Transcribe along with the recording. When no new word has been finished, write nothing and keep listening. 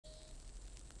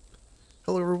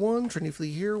Hello everyone,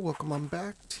 TrendyFlea here. Welcome on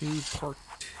back to part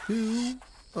 2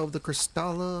 of the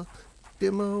Kristala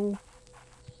demo.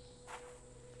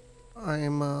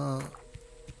 I'm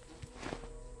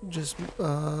just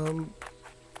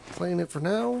playing it for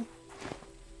now.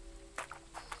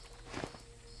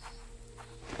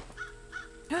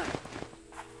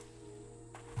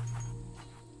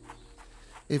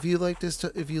 If you like this,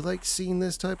 if you like seeing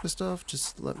this type of stuff,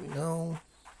 just let me know.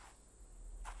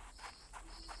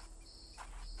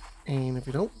 And if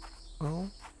you don't, well,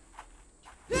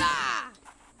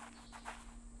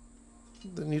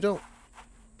 then you don't.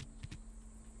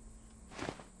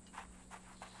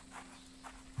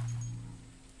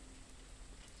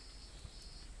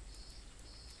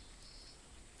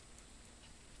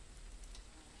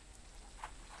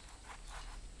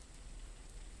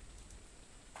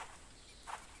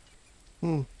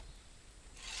 Well,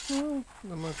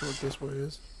 I'm not sure what this way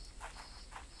is.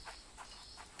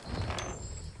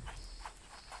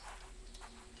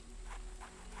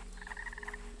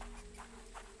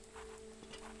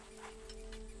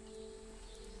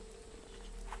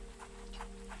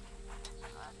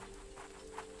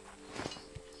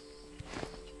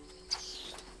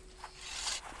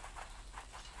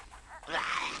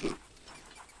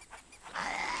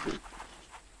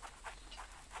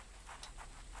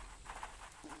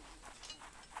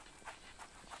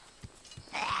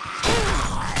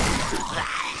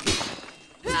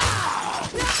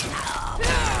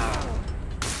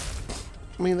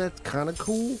 I mean, that's kind of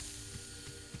cool.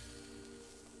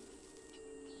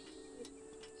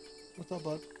 What's up,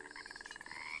 bud?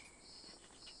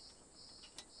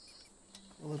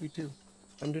 I love you too.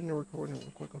 I'm doing a recording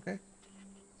real quick, okay?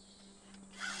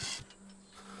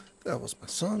 That was my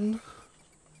son.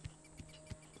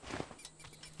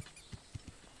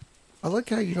 I like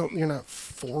how you're not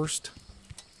forced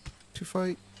to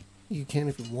fight. You can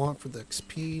if you want for the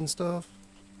XP and stuff.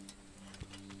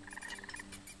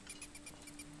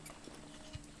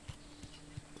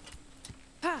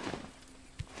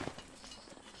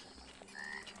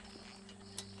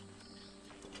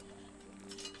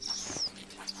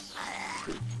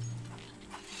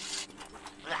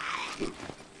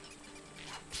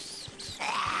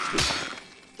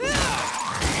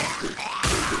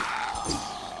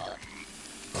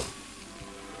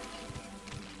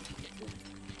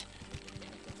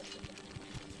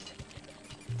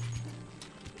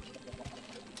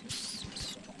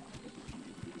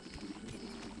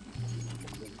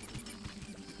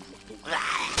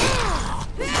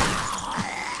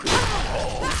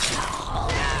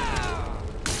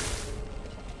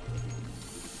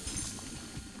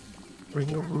 Bring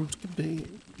your roots to be.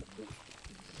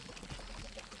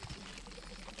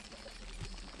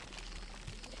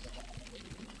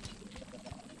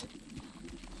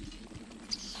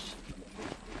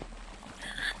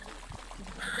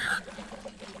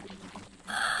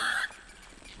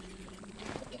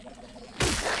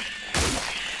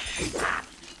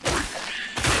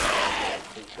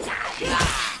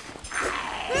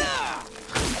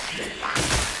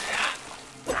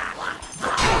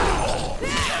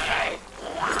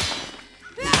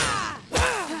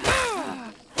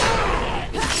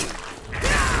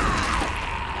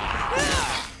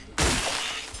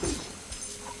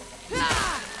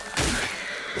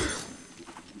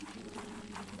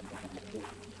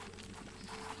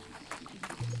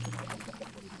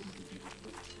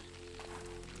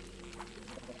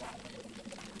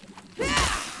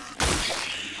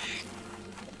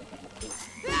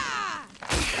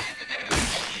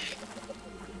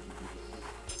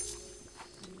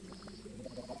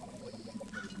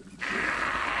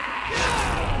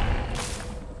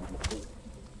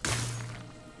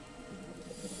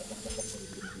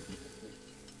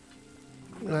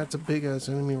 That's a big ass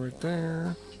enemy right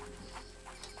there.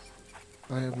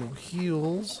 I have no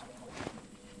heals.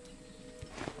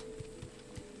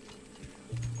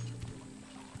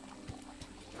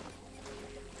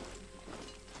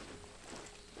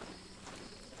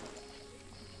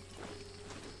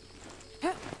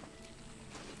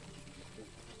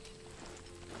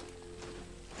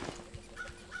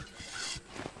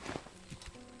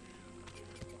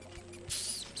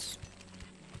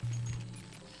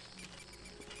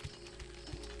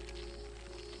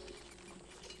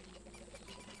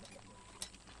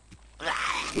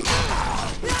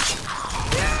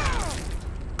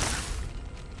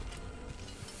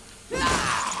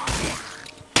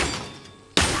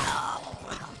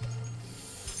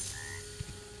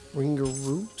 Bring your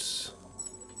roots.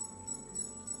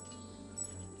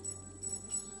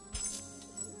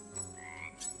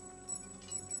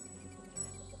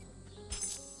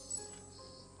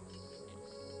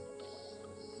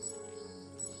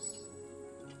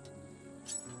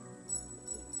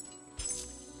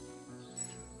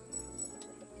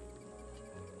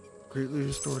 Greatly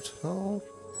restores health.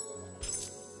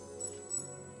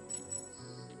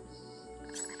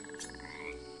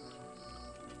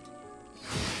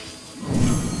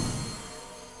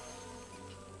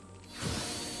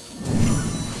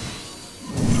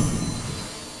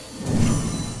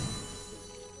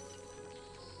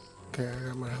 Okay, I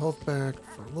got my health back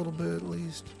for a little bit at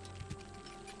least.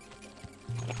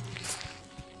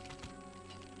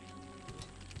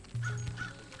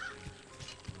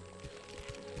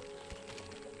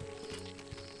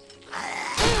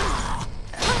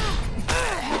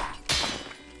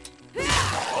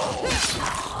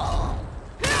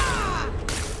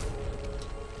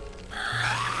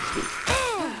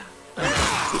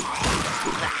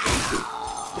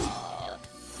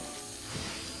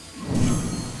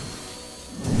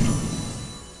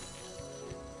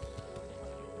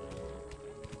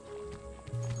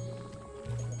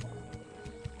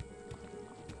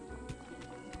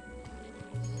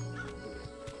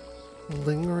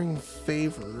 Lingering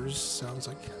favors sounds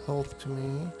like health to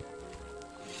me.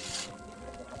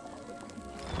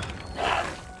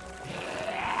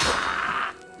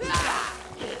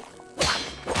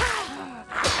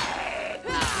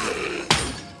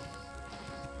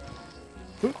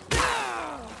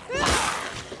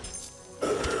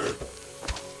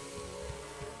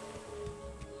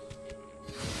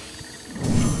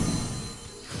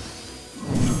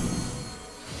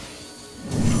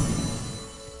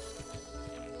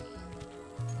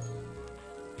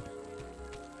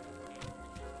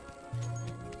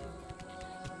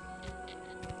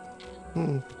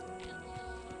 Hmm.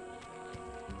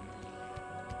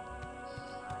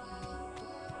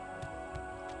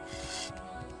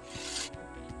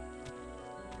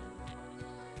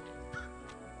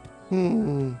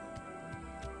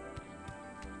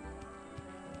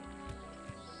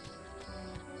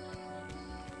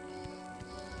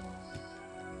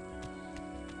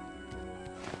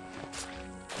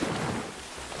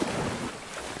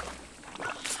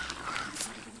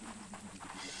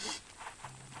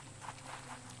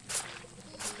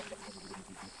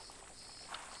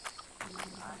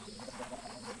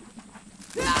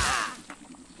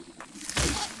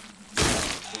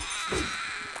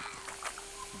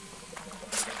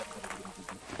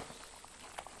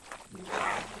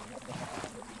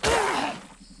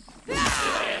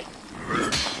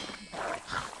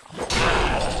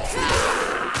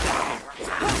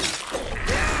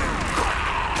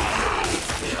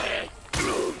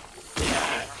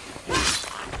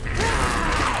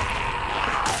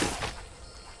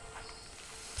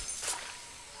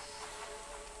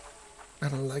 I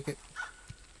don't like it.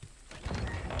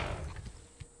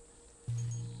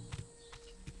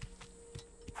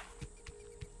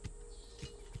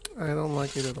 I don't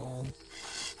like it at all.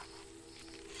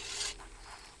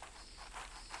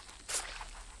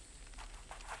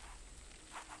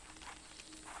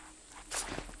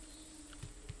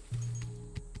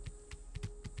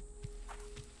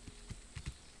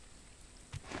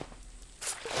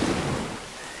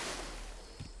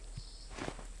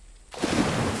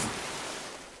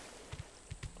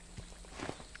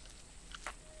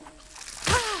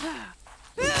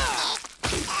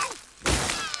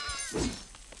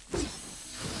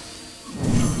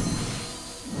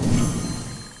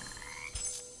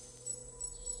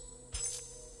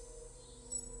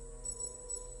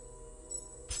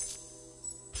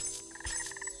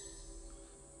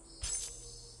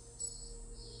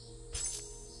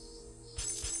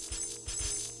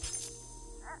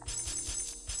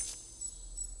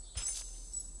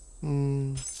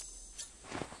 Hmm.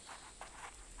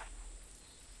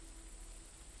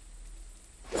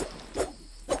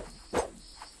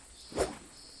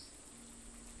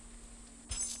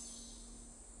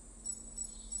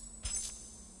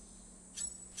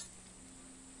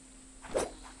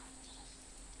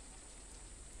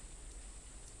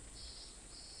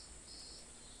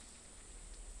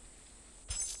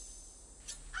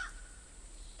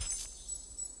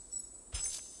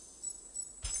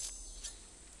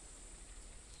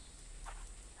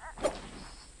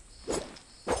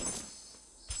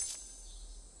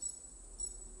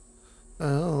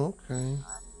 Oh, okay.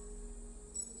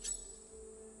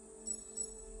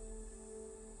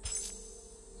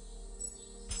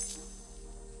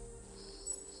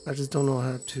 I just don't know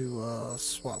how to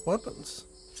swap weapons.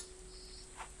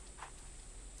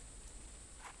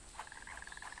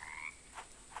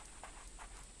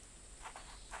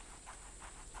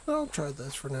 I'll try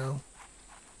this for now.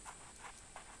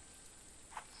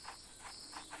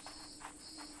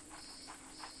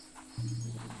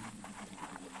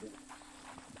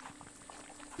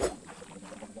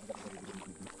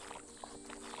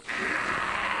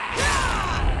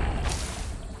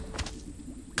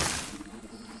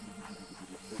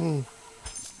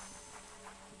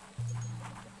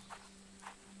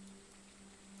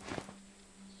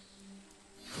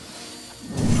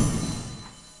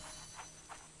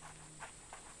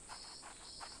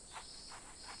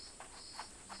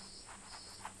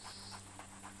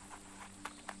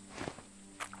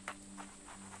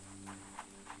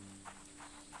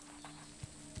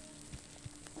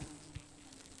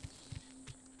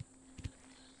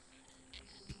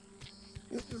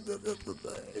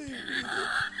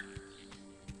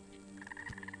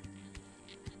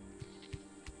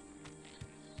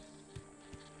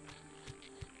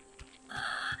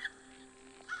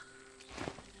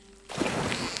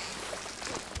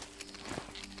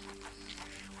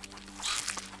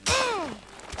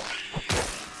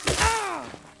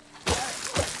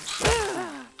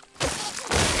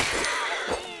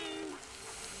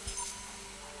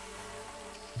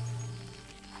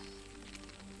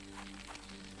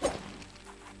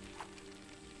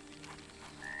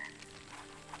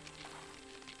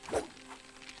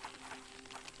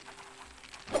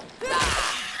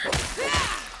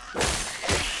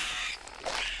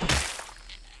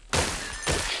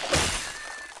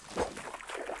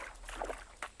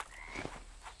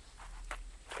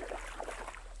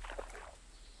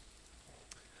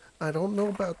 I don't know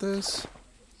about this.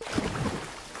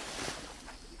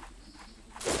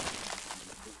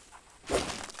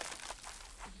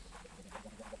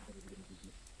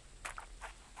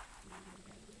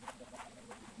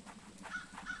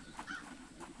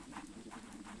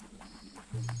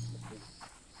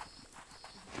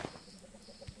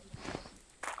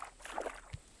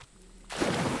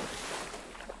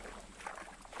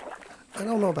 I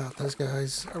don't know about this,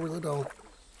 guys. I really don't.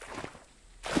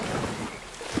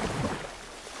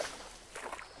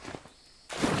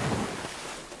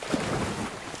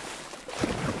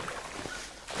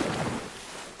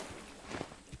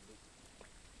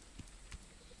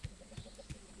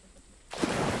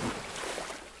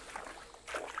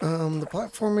 The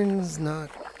platforming is not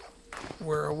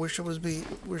where I wish it was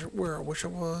where I wish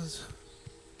it was.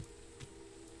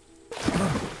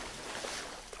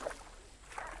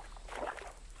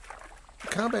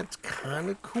 Combat's kind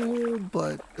of cool,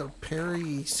 but the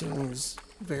parry seems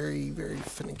very, very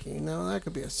finicky. Now that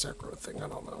could be a Sekiro thing. I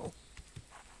don't know.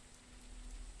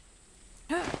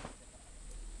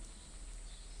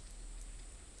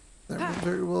 That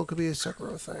very well could be a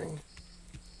Sekiro thing.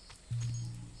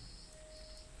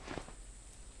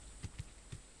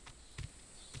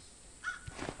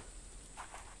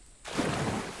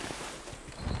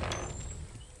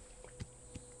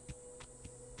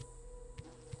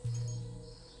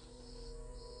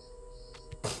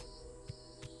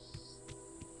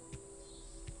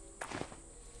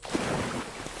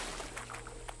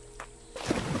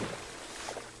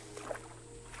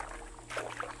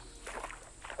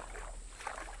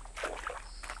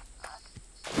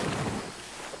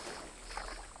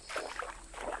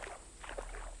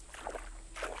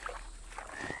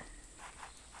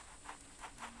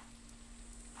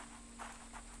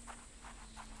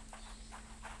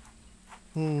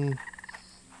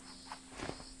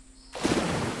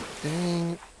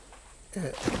 Dang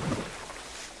it.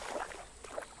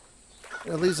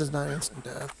 At least it's not instant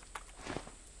death.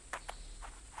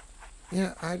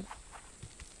 Yeah, I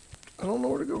don't know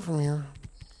where to go from here.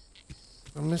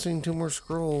 I'm missing 2 more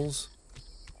scrolls.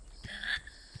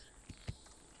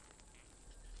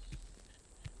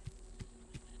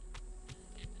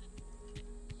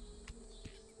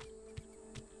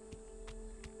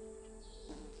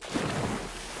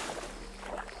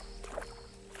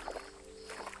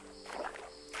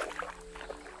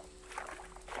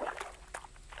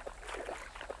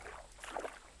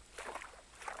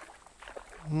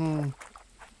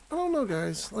 I don't know,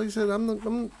 guys. Like I said, I'm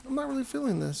not really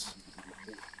feeling this.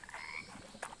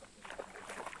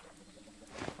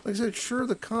 Like I said, sure,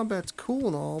 the combat's cool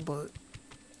and all, but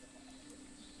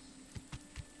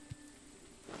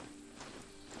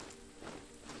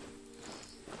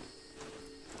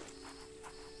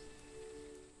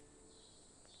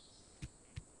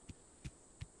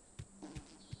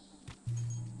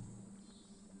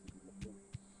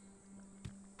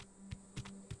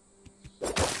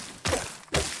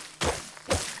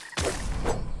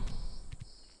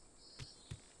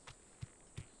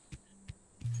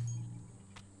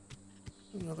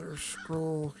another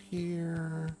scroll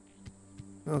here.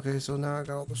 Okay, so now I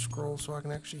got all the scrolls, so I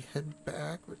can actually head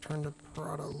back, return to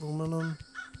Prada Aluminum.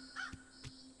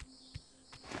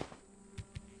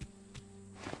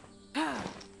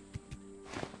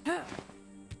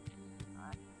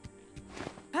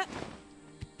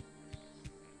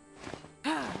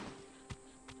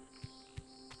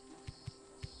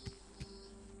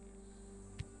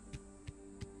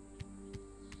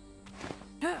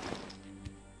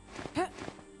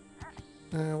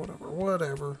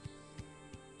 Whatever.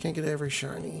 Can't get every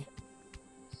shiny.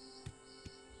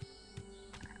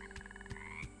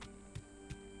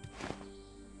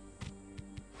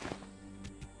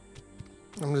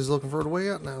 I'm just looking for a way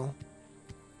out now.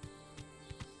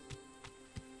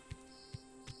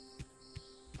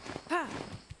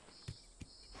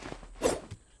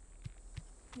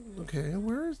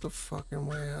 fucking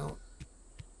way out.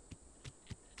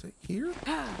 Is it here?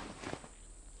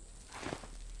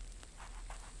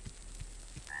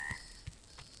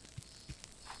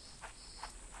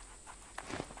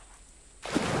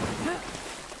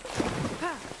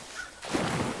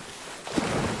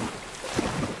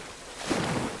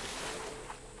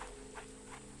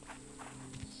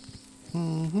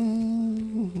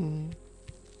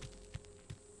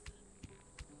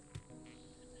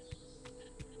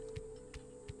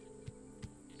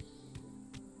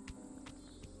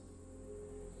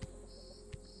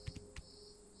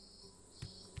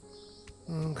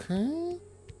 Okay.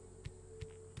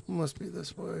 Must be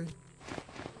this way.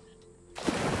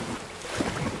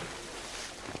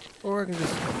 Or I can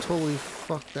just totally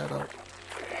fuck that up.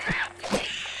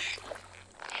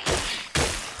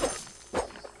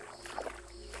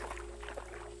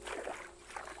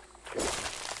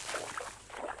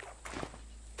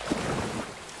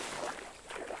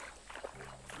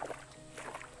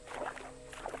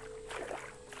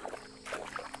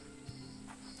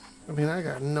 I mean, I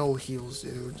got no heals,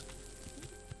 dude.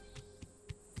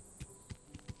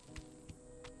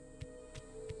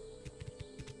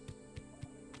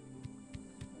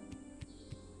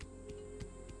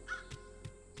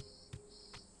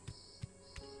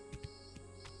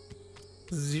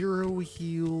 Zero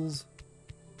heals.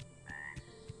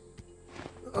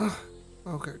 Ugh.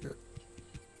 Okay, good.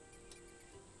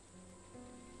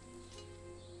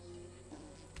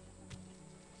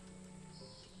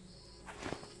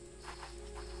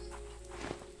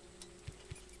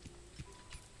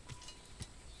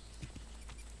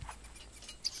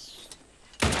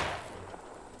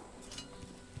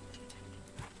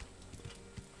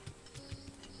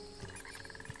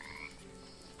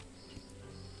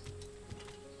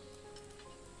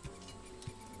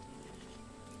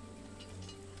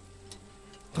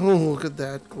 Oh, look at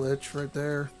that glitch right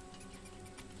there.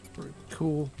 Pretty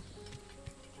cool.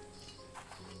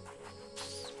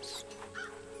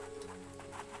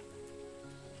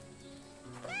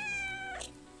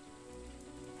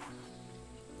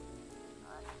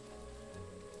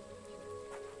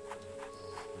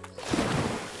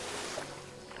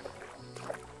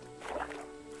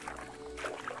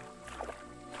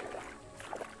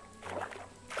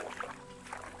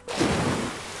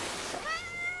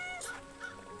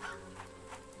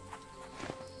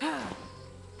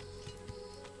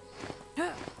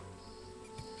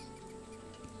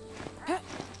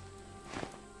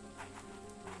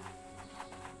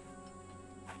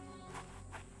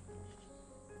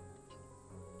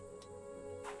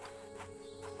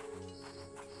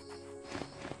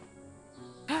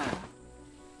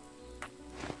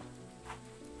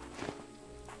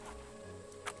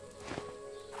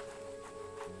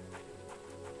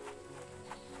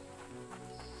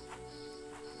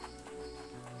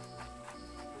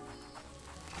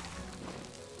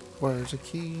 Where's a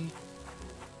key?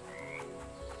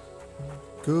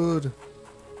 Good.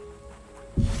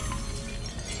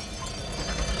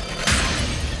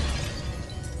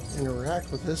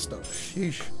 Interact with this stuff.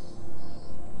 Sheesh.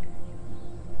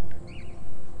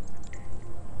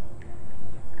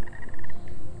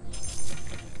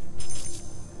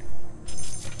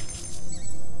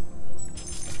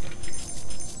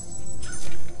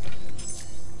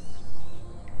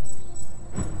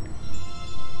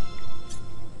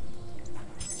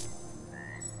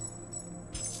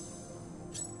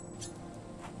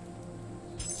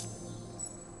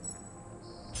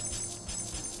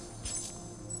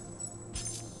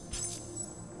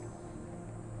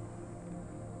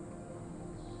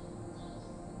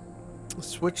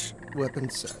 Switch weapon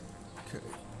set. Okay.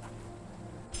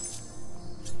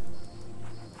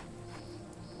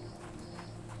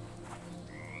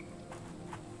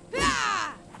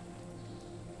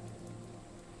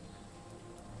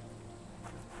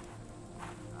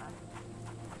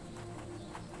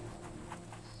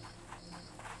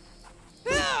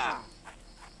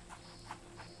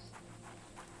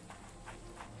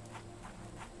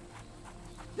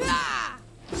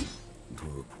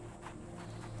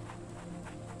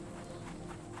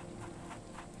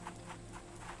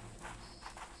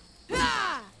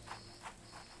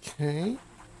 Okay.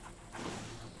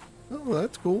 Oh,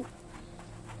 that's cool.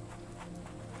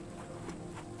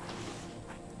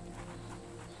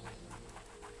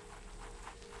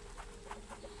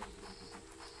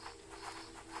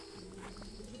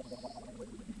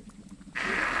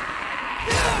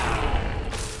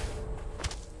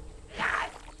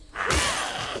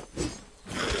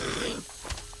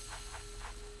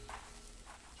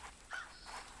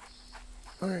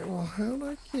 Alright, well, how do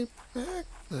I get back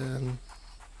then?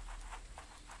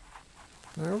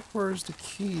 That requires the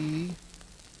key.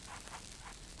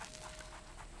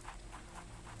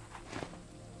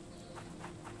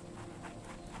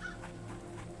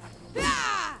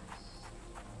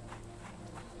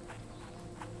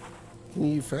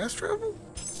 Can you fast travel?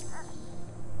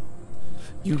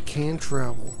 You can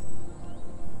travel.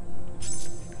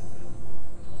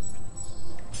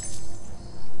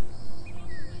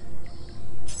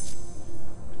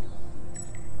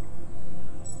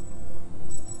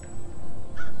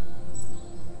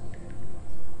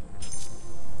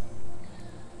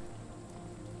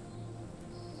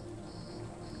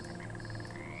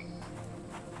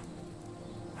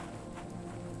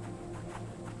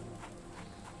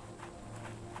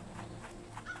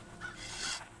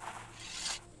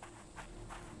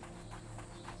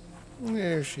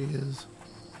 There she is.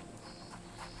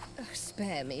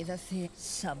 Spare me the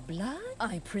sublime.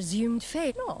 I presumed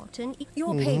fate not, and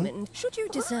your payment. Should you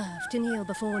deserve to kneel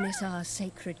before Nisar's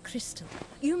sacred crystal,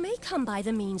 you may come by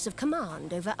the means of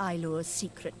command over Ailur's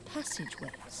secret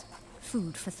passageways.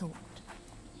 Food for thought.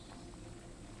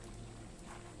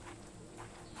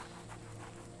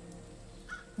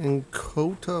 In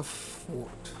Kota Fort.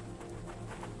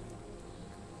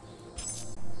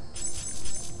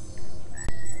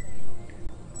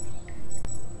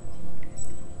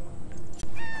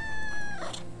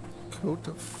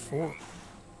 Kota Fort.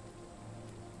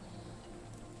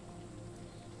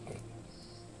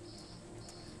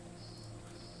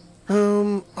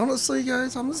 Honestly,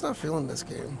 guys, I'm just not feeling this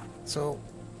game. So,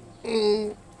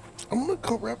 I'm gonna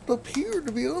call wrapped up here,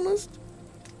 to be honest.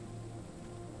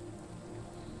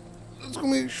 It's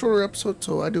gonna be a shorter episode,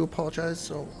 so I do apologize.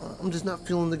 So, I'm just not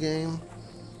feeling the game.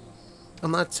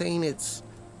 I'm not saying it's...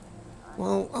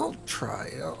 Well, I'll try.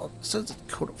 It says it's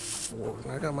Kota Fort,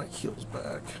 and I got my heels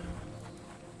back.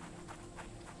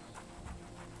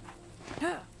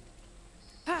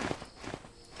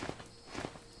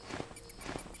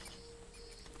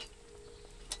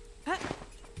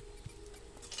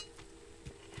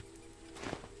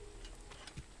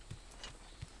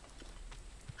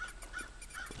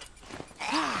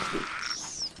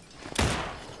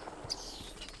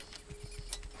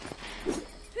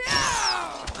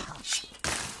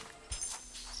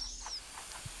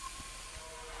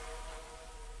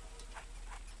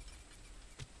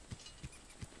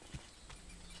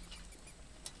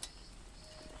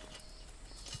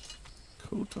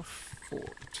 Kota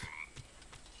Fort.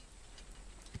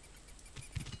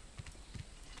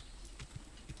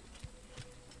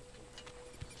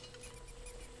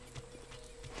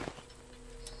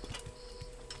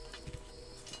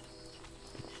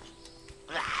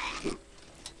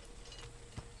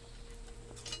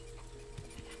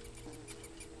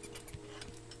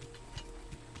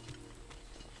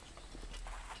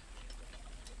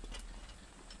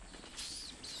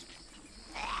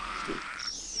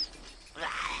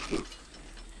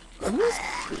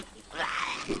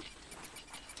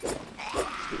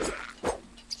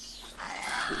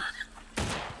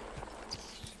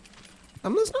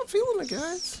 I'm just not feeling it,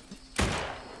 guys.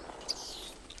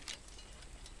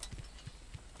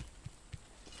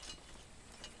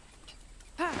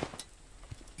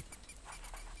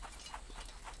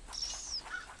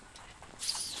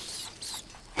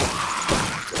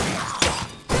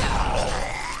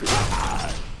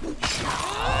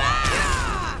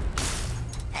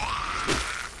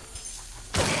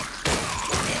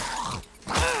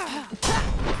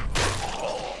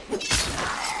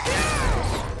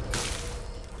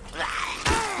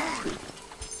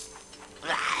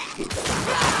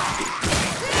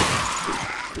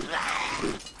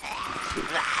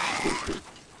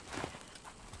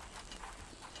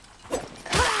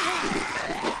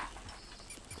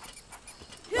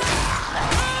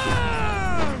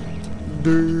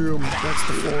 Damn, that's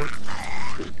the fort.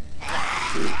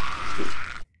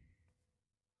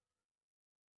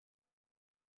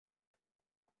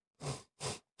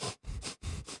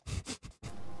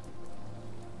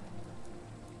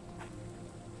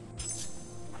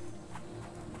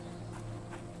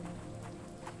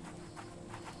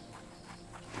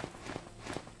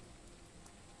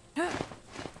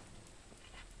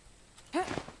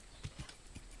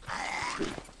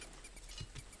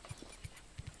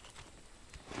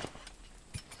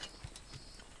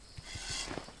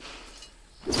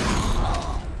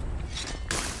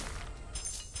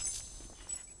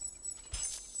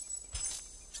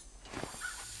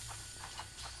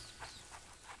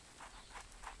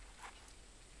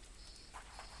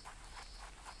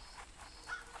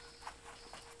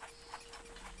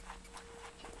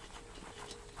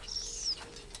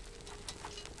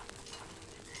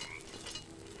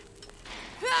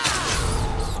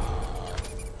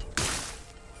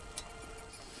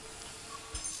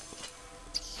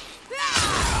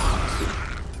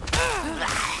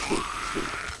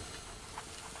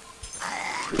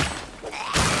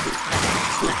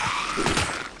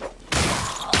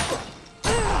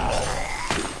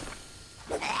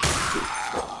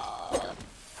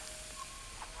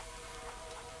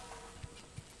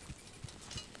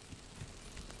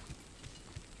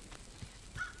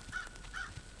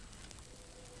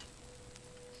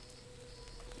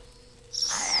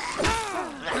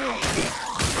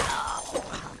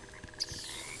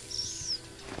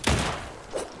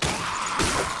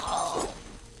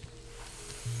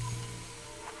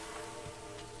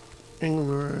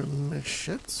 Angler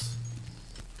Machets.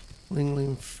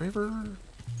 Lingering Favor.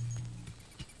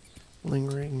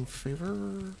 Lingering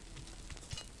Favor.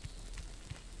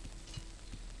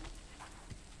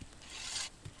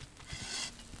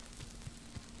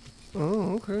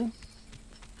 Oh, okay.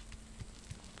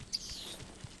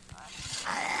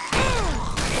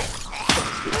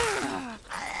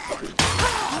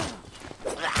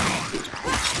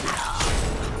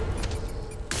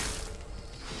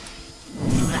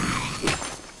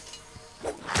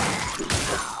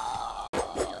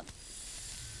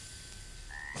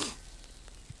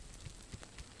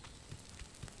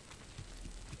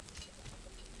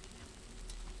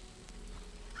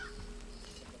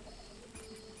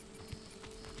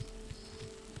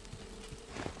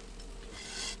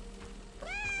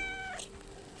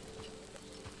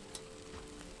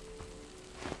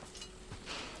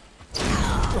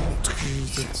 Oh,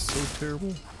 jeez, that's so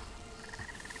terrible.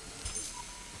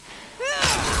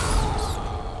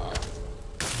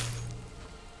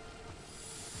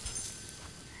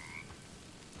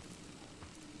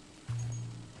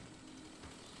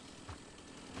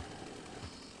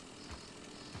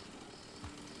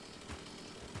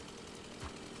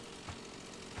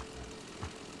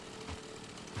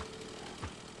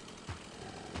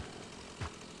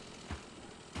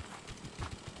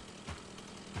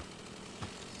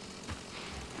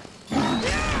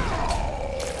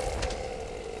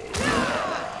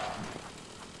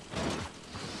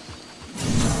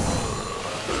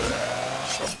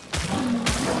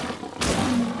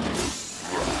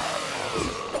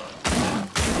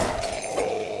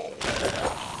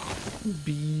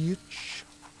 Beach.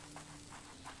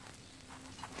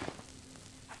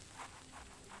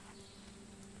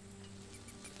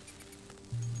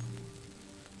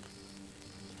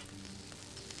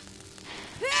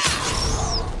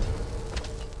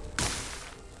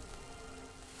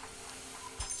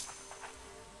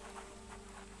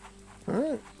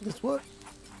 Alright, guess what?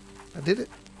 I did it.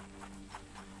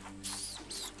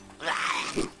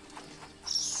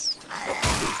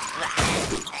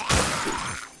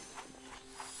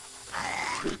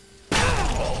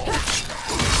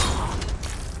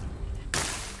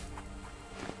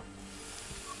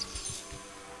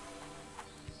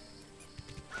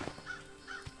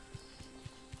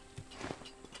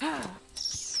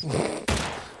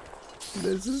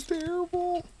 This is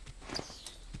terrible.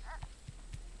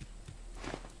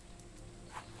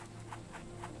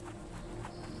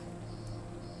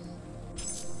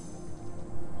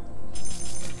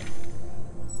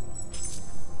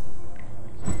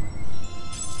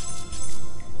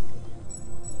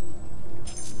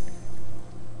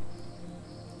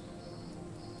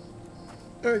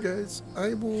 Alright guys,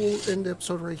 I will end the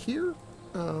episode right here.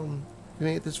 If you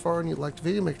made it this far and you liked the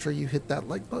video, make sure you hit that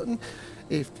like button.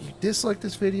 If you dislike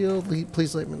this video,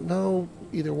 please let me know.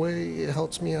 Either way, it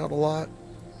helps me out a lot.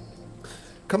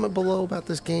 Comment below about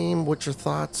this game. What's your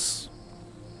thoughts?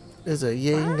 Is it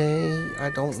yay, nay? I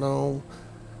don't know.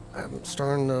 I'm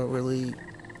starting to really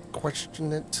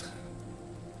question it.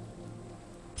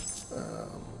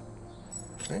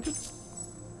 Can I do...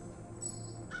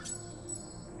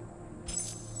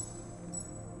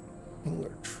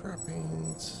 Angler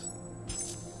trappings.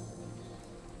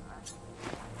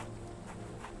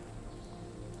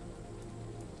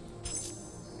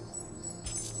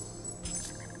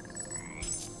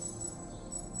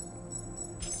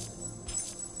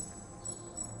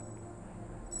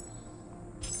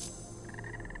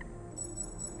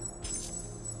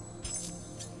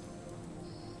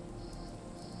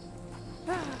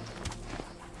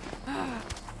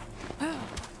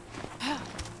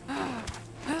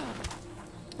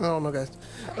 I don't know, guys.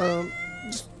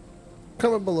 Just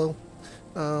comment below,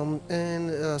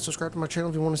 and subscribe to my channel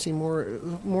if you want to see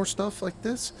more stuff like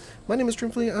this. My name is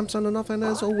TrendyFlea. I'm signing off, and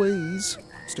as always,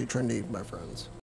 stay trendy, my friends.